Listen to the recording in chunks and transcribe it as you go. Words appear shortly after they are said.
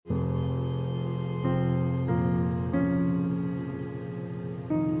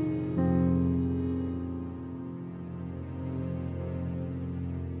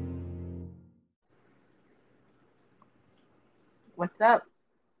What's up?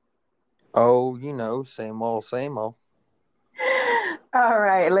 Oh, same old, same old. All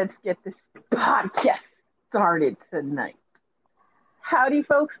right, let's get this podcast started tonight. Howdy,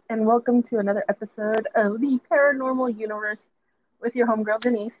 folks, and welcome to another episode of the Paranormal Universe with your homegirl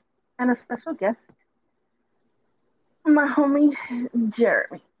Denise and a special guest, my homie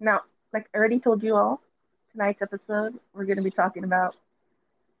Jeremy. Now, like I already told you all, tonight's episode we're going to be talking about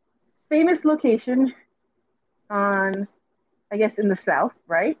famous location on, I guess, in the South,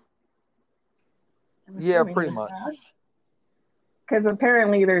 right? I'm Yeah, assuming in pretty the much. South, because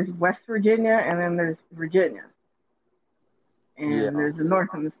apparently there's West Virginia and then there's Virginia. And Yeah. there's the north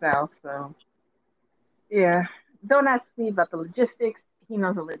and the south. So yeah, don't ask me about the logistics. He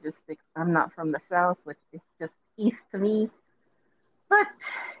knows the logistics. I'm not from the south, which is just east to me, but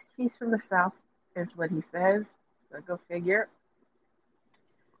he's from the south, is what he says. So go figure.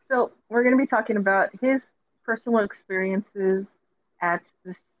 So we're gonna be talking about his personal experiences at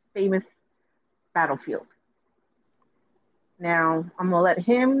this famous battlefield. Now I'm gonna let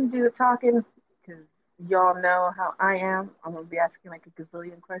him do the talking because y'all know how I am. I'm gonna be asking like a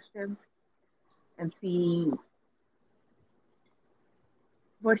gazillion questions and see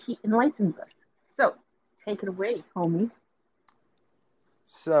what he enlightens us. So, take it away, homie.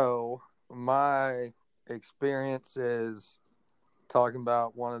 So, my experience is talking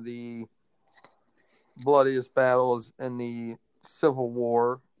about one of the bloodiest battles in the Civil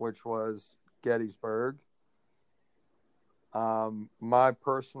War, which was Gettysburg. My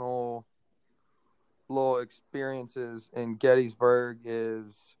personal little experiences in Gettysburg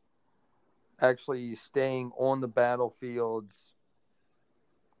is actually staying on the battlefields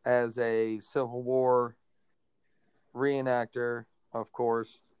as a Civil War reenactor, of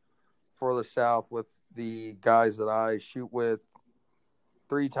course, for the South with the guys that I shoot with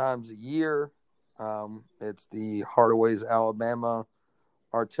 3 times a year. It's the Hardaways, Alabama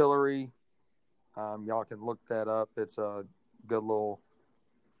Artillery. Y'all can look that up. It's a good little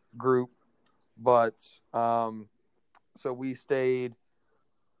group. But so we stayed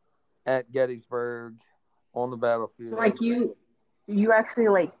at Gettysburg on the So, like battlefield. you actually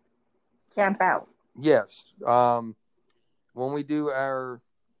like camp out. Yes. When we do our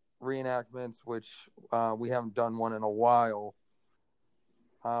reenactments, which we haven't done one in a while,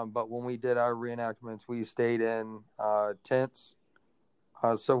 but when we did our reenactments, we stayed in tents,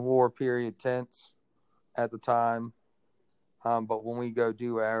 Civil War period tents at the time. But when we go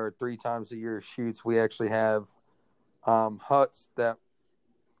do our 3 times a year shoots, we actually have huts that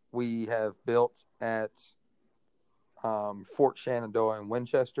we have built at Fort Shenandoah in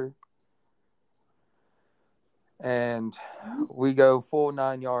Winchester. And we go full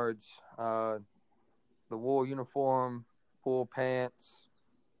 9 yards. The wool uniform, wool pants,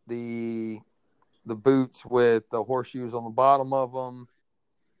 the boots with the horseshoes on the bottom of them.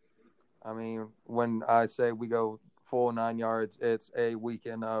 I mean, when I say we go full 9 yards, it's a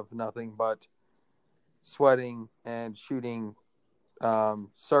weekend of nothing but sweating and shooting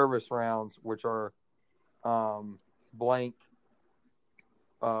service rounds, which are blank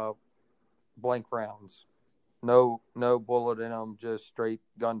uh, blank rounds. No bullet in them, just straight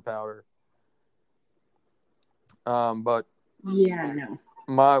gunpowder. But Yeah, no.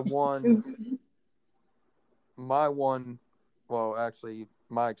 my one my one well, actually,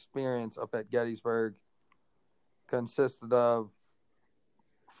 my experience up at Gettysburg consisted of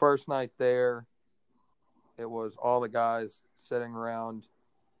first night there. It was all the guys sitting around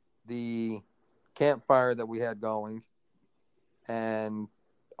the campfire that we had going, and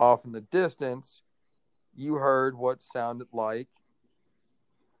off in the distance, you heard what sounded like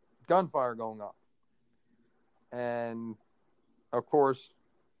gunfire going off. And of course,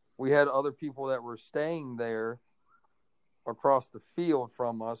 we had other people that were staying there across the field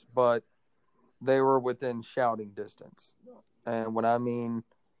from us, but they were within shouting distance. And when I mean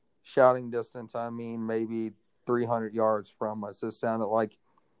shouting distance, I mean maybe 300 yards from us. It sounded like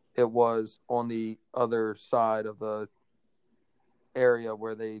it was on the other side of the area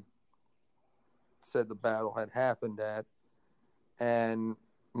where they said the battle had happened at. And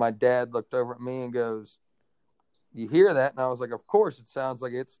my dad looked over at me and goes, "You hear that?" And I was like, "Of course, it sounds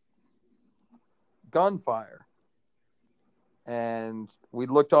like it's gunfire." And we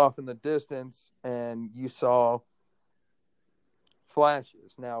looked off in the distance and you saw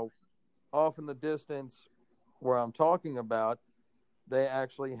flashes. Now, off in the distance where I'm talking about, they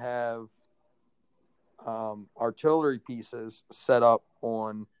actually have artillery pieces set up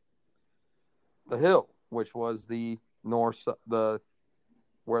on the hill, which was the north, the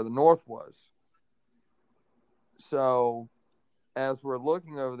where the north was. So as we're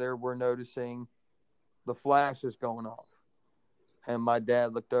looking over there, we're noticing the flashes going off. And my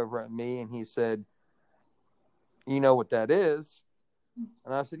dad looked over at me and he said, "You know what that is?"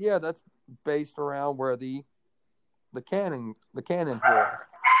 And I said, "Yeah, that's based around where the cannons were."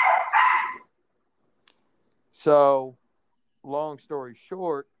 So, long story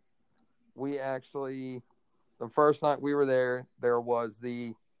short, we actually, the first night we were there was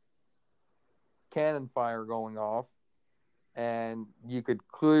the cannon fire going off, and you could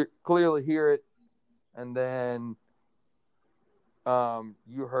clearly hear it. And then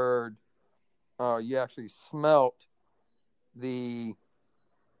you heard, you actually smelt the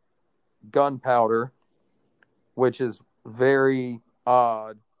gunpowder, which is very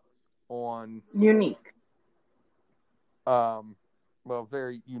odd on, Unique. um, well,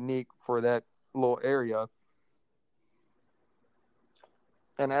 very unique for that little area.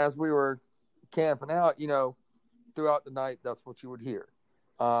 And as we were camping out, throughout the night, that's what you would hear.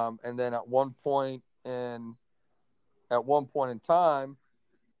 And then at one point in time,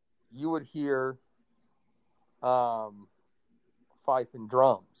 you would hear um, fife and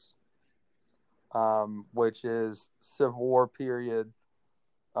drums, which is Civil War period,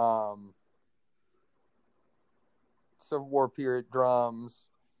 um, Civil War period drums,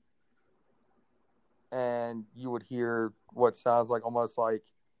 and you would hear what sounds like almost like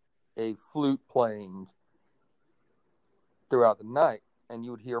a flute playing throughout the night, and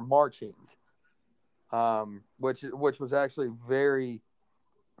you would hear marching, which was actually very,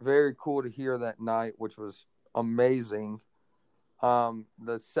 very cool to hear that night, which was amazing.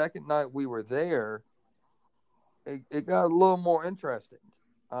 The second night we were there, it got a little more interesting.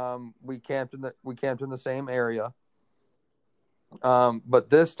 We camped in the same area, but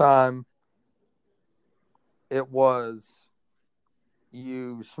this time it was,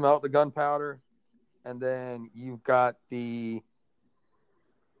 you smelt the gunpowder, and then you've got the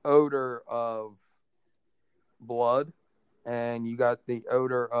odor of blood, and you got the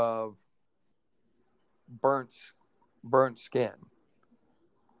odor of burnt burnt skin.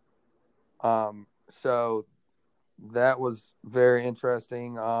 So that was very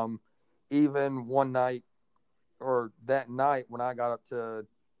interesting. Even one night, or that night, when I got up to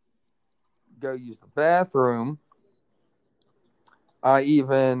go use the bathroom, I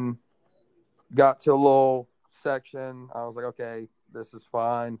even got to a little section. I was like, okay, this is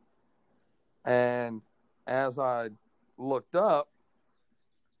fine. And as I looked up,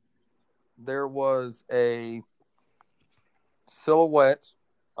 there was a silhouette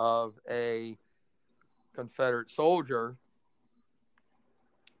of a Confederate soldier,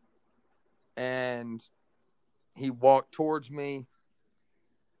 and he walked towards me,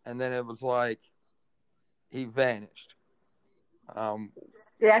 and then it was like he vanished. Um,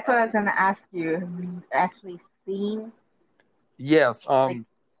 That's what I was going to ask you. Have you actually seen, yes, like,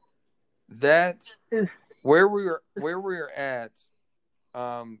 that is, where we were at.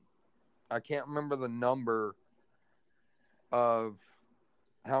 Um, I can't remember the number of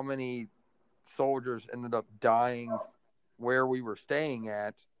how many soldiers ended up dying where we were staying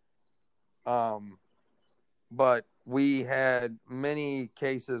at. Um, but we had many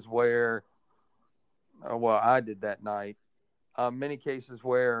cases where, well, I did that night. Many cases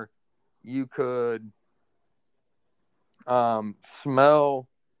where you could smell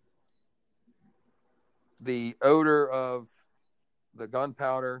the odor of the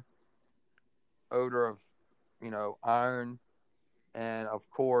gunpowder, odor of, iron, and of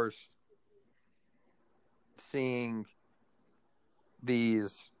course, seeing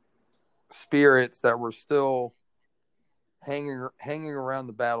these spirits that were still hanging around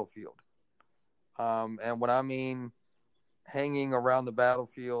the battlefield. And when I mean hanging around the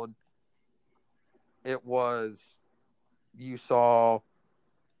battlefield, it was, you saw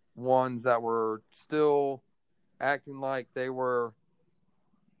ones that were still acting like they were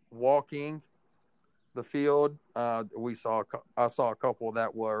walking the field. I saw a couple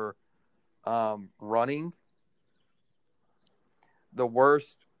that were running. The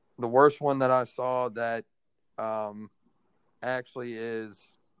worst, the worst one that I saw that um, actually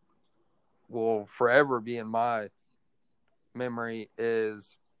will forever be in my memory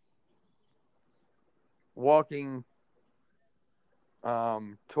is walking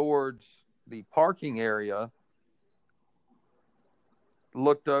towards the parking area,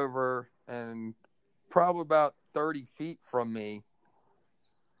 looked over, and probably about 30 feet from me,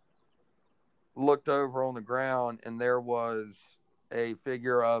 looked over on the ground, and there was a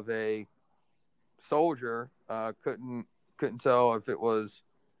figure of a soldier. Couldn't tell if it was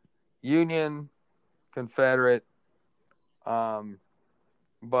Union, Confederate, um,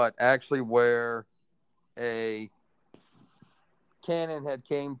 but actually where a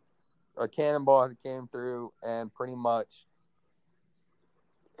a cannonball had came through and pretty much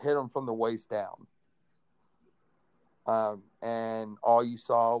hit them from the waist down. And all you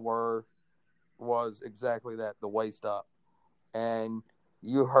saw was exactly that, the waist up. And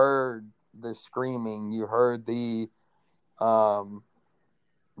you heard the screaming, you heard um,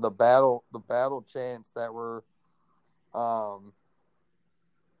 the battle chants um,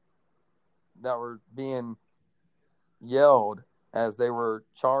 that were being yelled as they were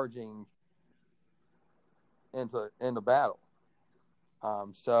charging into battle.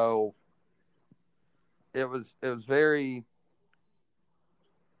 So it was very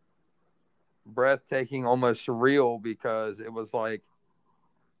breathtaking, almost surreal, because it was like,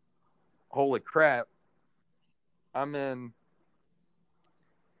 holy crap, I'm in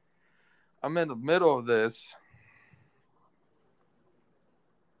the middle of this,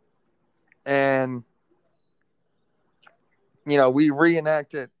 and we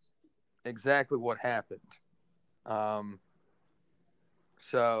reenacted exactly what happened. Um,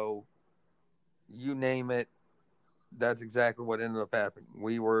 so you name it, that's exactly what ended up happening.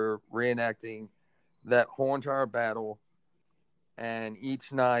 We were reenacting that whole entire battle, and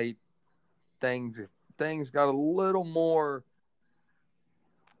each night things got a little more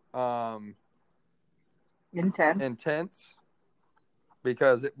um, intense,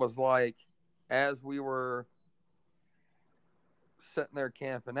 because it was like, as we were sitting there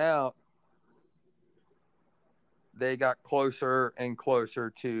camping out, they got closer and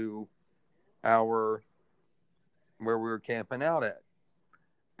closer to our where we were camping out at.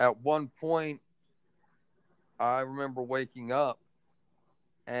 At one point, I remember waking up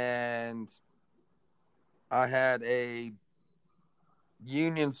and I had a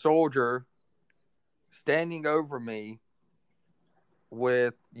Union soldier standing over me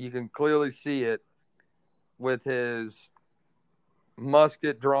with, you can clearly see it, with his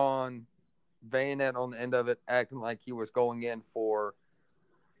musket drawn, bayonet on the end of it, acting like he was going in for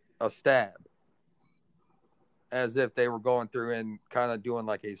a stab, as if they were going through and kind of doing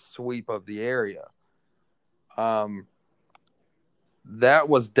like a sweep of the area. That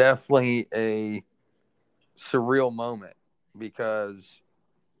was definitely a surreal moment, because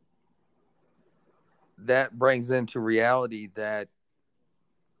that brings into reality that,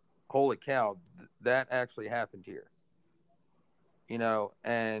 holy cow, that actually happened here.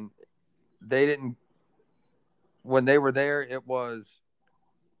 And they didn't, when they were there,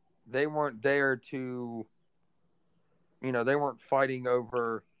 they weren't there to, they weren't fighting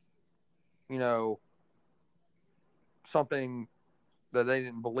over, you know, something that they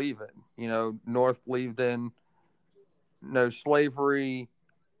didn't believe in. North believed in no slavery,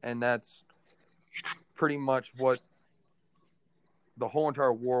 and that's pretty much what the whole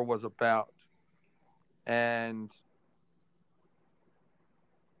entire war was about. And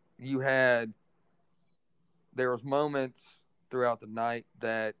there was moments throughout the night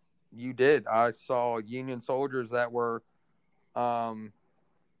that I saw Union soldiers that were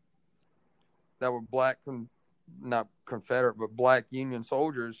black, not Confederate, but black Union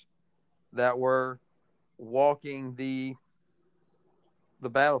soldiers that were walking the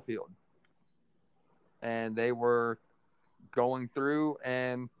battlefield, and they were going through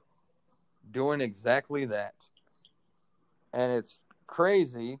and doing exactly that. And it's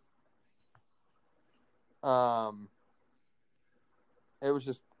crazy. It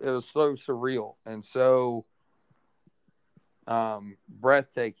was so surreal and so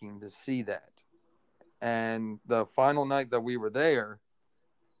breathtaking to see that. And the final night that we were there,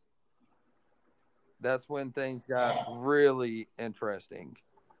 that's when things got really interesting.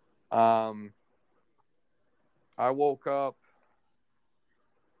 I woke up.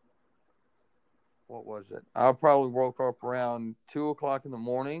 What was it? I probably woke up around 2:00 in the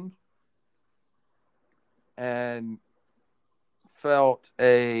morning and felt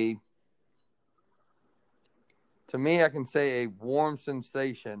to me, I can say, a warm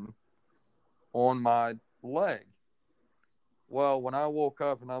sensation on my leg. Well, when I woke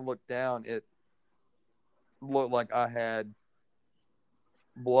up and I looked down, it looked like I had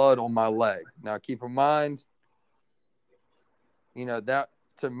blood on my leg. Now, keep in mind, that,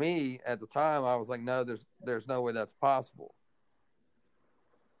 to me at the time, I was like, no, there's no way that's possible.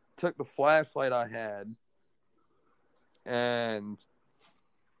 Took the flashlight I had and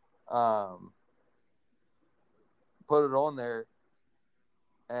put it on there,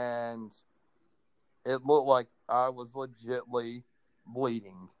 and it looked like I was legitly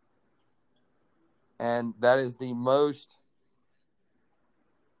bleeding. And that is the most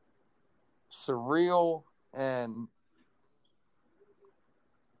surreal and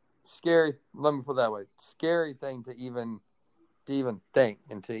scary, let me put it that way, scary thing to even think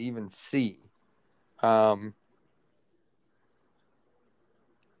and to even see.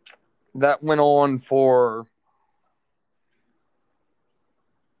 that went on for,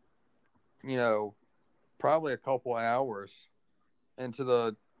 you know, probably a couple hours into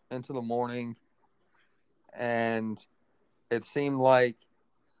the morning, and it seemed like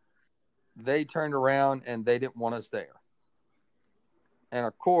they turned around and they didn't want us there. And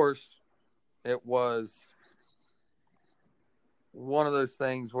of course, it was one of those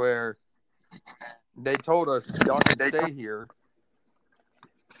things where they told us y'all can stay here,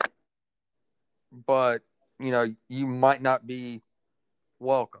 but you might not be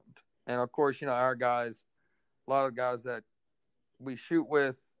welcomed. And of course, our guys, a lot of guys that we shoot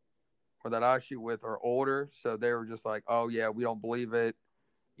with or that I shoot with are older, so they were just like, "Oh yeah, we don't believe it,"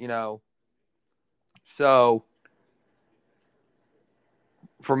 you know. So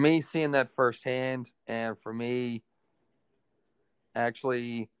for me, seeing that firsthand, and for me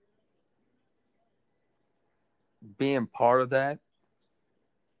actually being part of that,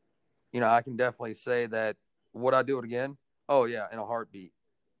 I can definitely say that would I do it again? Oh yeah, in a heartbeat,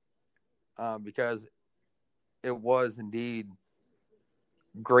 because it was indeed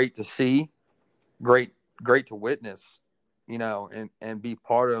great to see, great great to witness, and be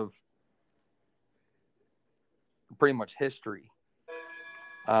part of pretty much history.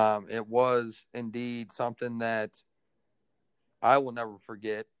 It was indeed something that I will never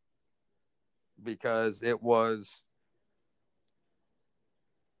forget because it was,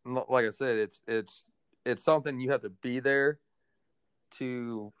 like I said, it's something you have to be there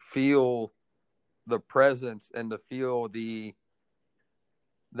to feel the presence and to feel the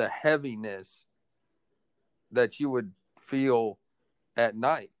heaviness that you would feel at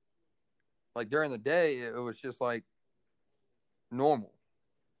night. Like during the day, it was just like normal.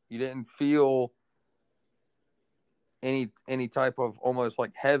 You didn't feel any type of almost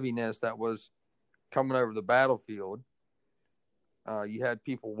like heaviness that was coming over the battlefield. You had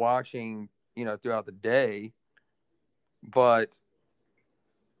people watching, throughout the day, but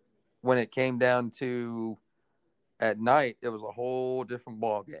when it came down to at night, it was a whole different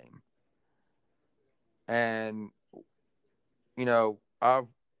ball game. And I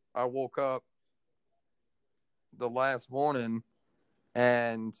woke up the last morning,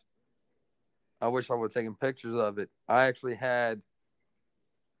 and I wish I would have taken pictures of it. I actually had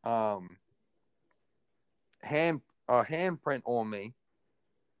um hand a handprint on me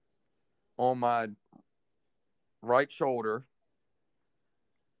on my right shoulder,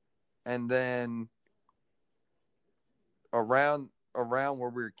 and then around where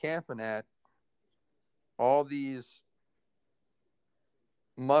we were camping at, all these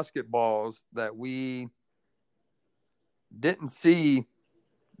musket balls that we didn't see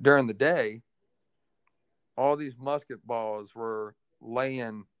during the day. All these musket balls were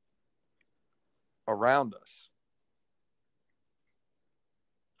laying around us,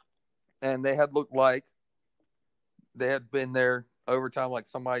 and they had looked like they had been there over time, like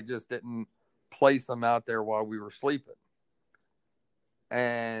somebody just didn't place them out there while we were sleeping.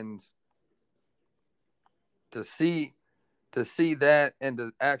 And to see that, and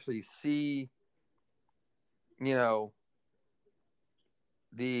to actually see, you know,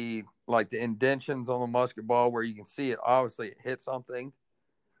 the the indentions on the musket ball where you can see it, obviously it hit something.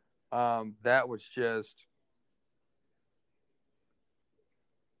 That was just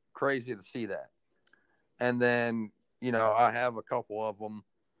crazy to see that. And then, I have a couple of them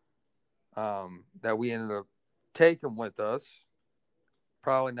that we ended up taking with us.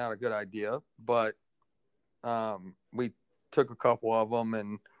 Probably not a good idea, but we took a couple of them,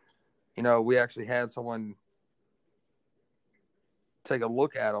 and we actually had someone take a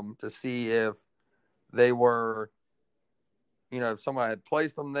look at them to see if they were, if somebody had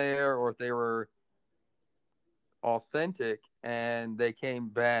placed them there or if they were authentic, and they came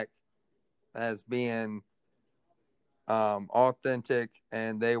back as being authentic,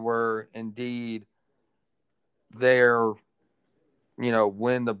 and they were indeed there,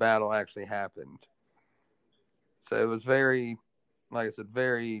 when the battle actually happened. So it was very, like I said,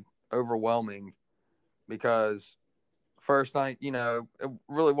 very overwhelming because first night, it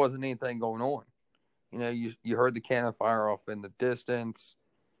really wasn't anything going on. You heard the cannon fire off in the distance,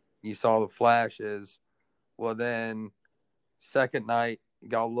 you saw the flashes. Well, then second night it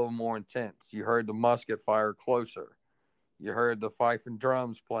got a little more intense. You heard the musket fire closer. You heard the fife and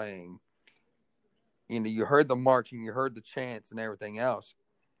drums playing. You heard the marching, you heard the chants and everything else.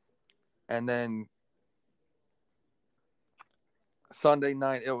 And then Sunday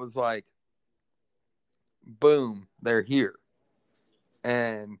night, it was like, boom, they're here.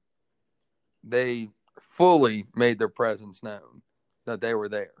 And they fully made their presence known that they were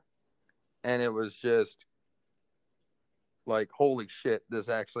there. And it was just like, holy shit, this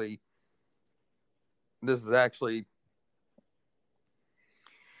actually this is actually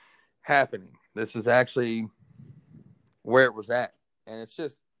happening. This is actually where it was at. And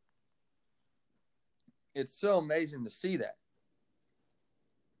it's so amazing to see that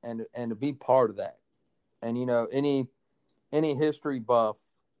and to be part of that. And any history buff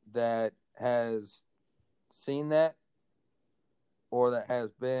that has seen that or that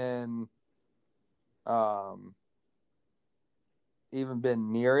has been even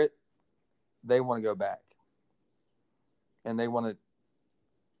been near it, they want to go back and they want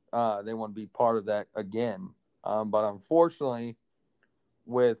to be part of that again. But unfortunately,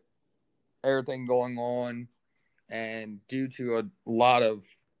 with everything going on and due to a lot of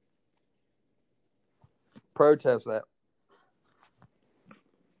protests that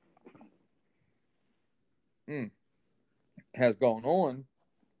has gone on,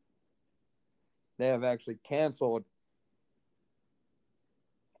 they have actually canceled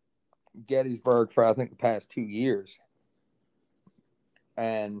Gettysburg for I think the past 2 years.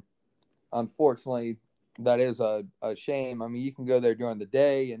 And unfortunately, that is a shame. I mean, you can go there during the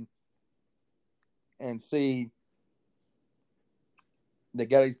day and see the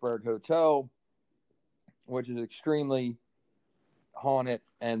Gettysburg Hotel, which is extremely haunted,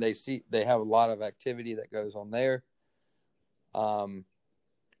 and they have a lot of activity that goes on there. But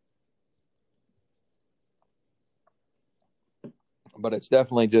it's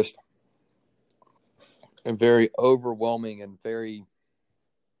definitely just a very overwhelming and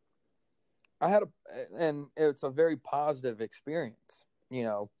and it's a very positive experience.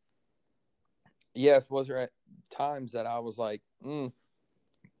 Yes, was there at times that I was like, I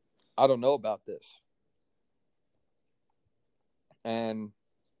don't know about this. And,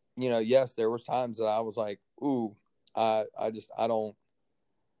 yes, there was times that I was like, ooh, I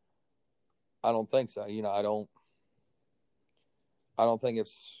don't think so. I don't think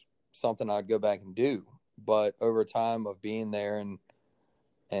it's something I'd go back and do. But over time of being there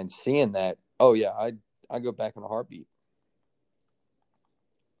and seeing that, oh yeah, I go back in a heartbeat.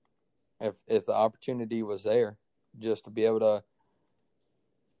 If the opportunity was there, just to be able to,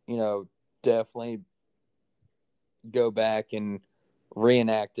 definitely go back and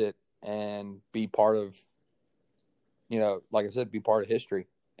reenact it and be part of, like I said, be part of history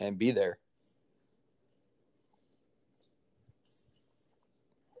and be there.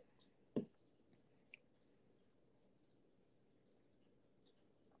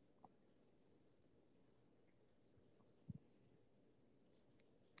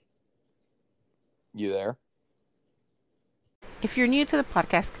 You there? If you're new to the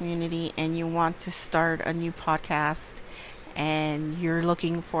podcast community and you want to start a new podcast and you're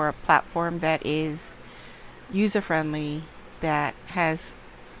looking for a platform that is user friendly, that has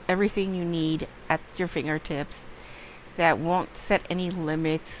everything you need at your fingertips, that won't set any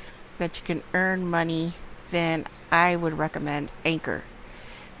limits, that you can earn money, then I would recommend Anchor.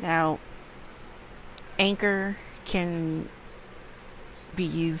 Now, Anchor can be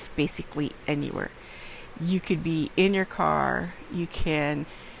used basically anywhere. You could be in your car, you can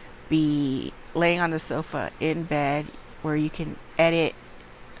be laying on the sofa in bed where you can edit,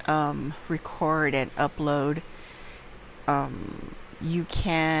 record, and upload. You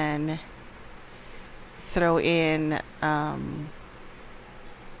can throw in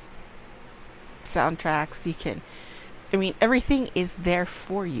soundtracks. Everything is there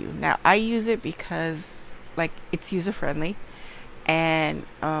for you. Now, I use it because, it's user friendly and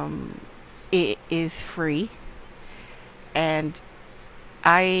it is free, and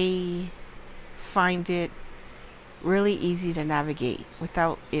I find it really easy to navigate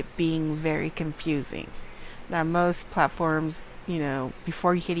without it being very confusing. Now, most platforms,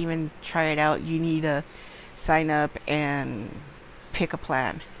 before you can even try it out, you need to sign up and pick a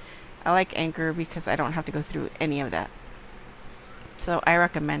plan. I like Anchor because I don't have to go through any of that. So I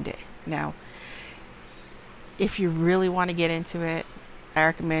recommend it. Now, if you really want to get into it, I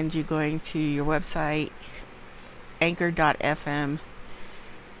recommend you going to your website, anchor.fm,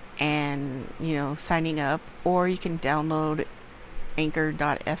 and, signing up. Or you can download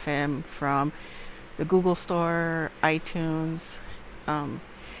anchor.fm from the Google Store, iTunes,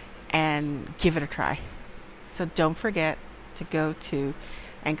 and give it a try. So don't forget to go to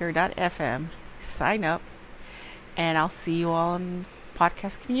anchor.fm, sign up, and I'll see you all in the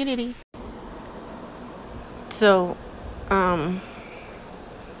podcast community. So,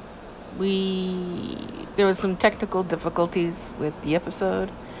 there was some technical difficulties with the episode,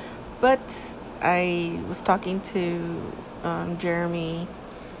 but I was talking to Jeremy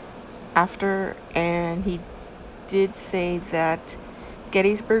after, and he did say that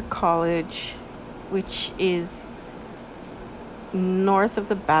Gettysburg College, which is north of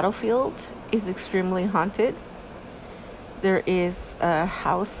the battlefield is extremely haunted. There is a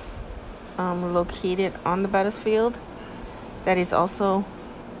house located on the battlefield that is also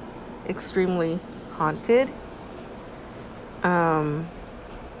extremely haunted.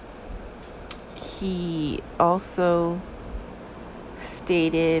 He also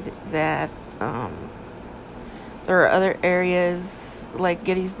stated that there are other areas like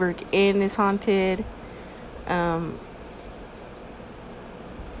Gettysburg Inn is haunted,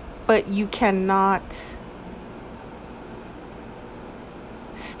 but you cannot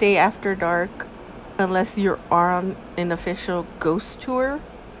stay after dark unless you're on an official ghost tour,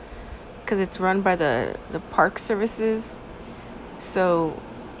 because it's run by the park services. So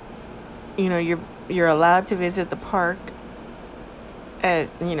you're allowed to visit the park at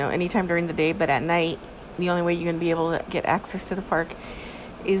anytime during the day, but at night the only way you're going to be able to get access to the park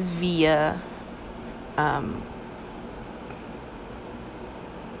is via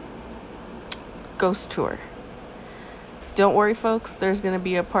ghost tour. Don't worry, folks, there's going to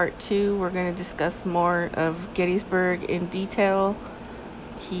be a part 2. We're going to discuss more of Gettysburg in detail.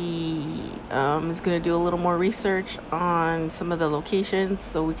 He is going to do a little more research on some of the locations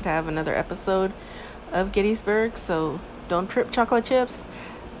so we could have another episode of Gettysburg. So don't trip, chocolate chips.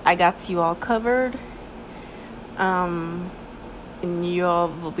 I got you all covered. And you all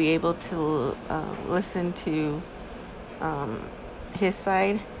will be able to listen to his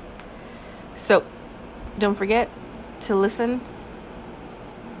side. So don't forget to listen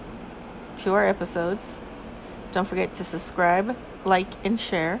to our episodes. Don't forget to subscribe, like, and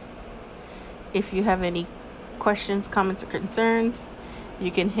share. If you have any questions, comments, or concerns, you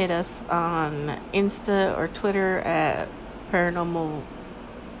can hit us on Insta or Twitter at Paranormal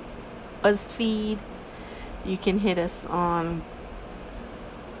BuzzFeed. You can hit us on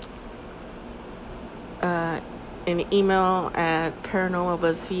an email at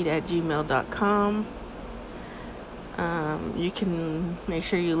paranormalbuzzfeed@gmail.com. You can make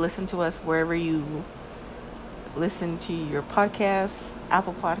sure you listen to us wherever you listen to your podcasts: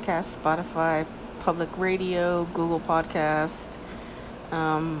 Apple Podcasts, Spotify, Public Radio, Google Podcast,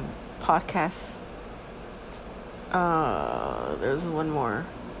 Podcasts. There's one more,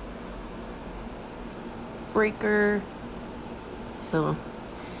 Breaker. So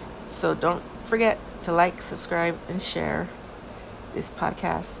don't forget to like, subscribe, and share this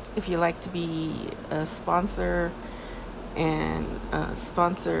podcast. If you'd like to be a sponsor and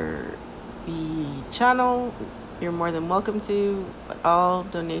sponsor the channel, you're more than welcome to. All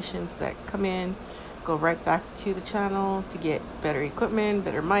donations that come in go right back to the channel to get better equipment,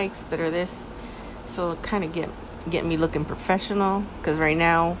 better mics, better this. So kind of get me looking professional, because right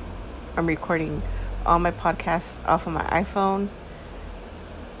now I'm recording all my podcasts off of my iPhone.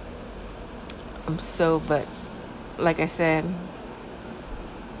 But like I said,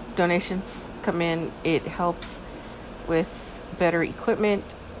 donations come in. It helps with better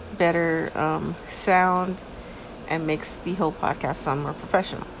equipment, better sound, and makes the whole podcast sound more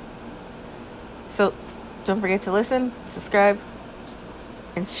professional. So don't forget to listen, subscribe,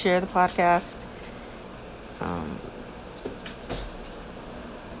 and share the podcast. I'm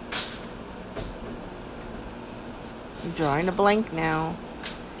drawing a blank now.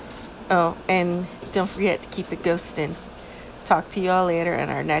 Oh, and don't forget to keep it ghosting. Talk to you all later in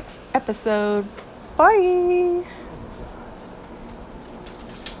our next episode. Bye!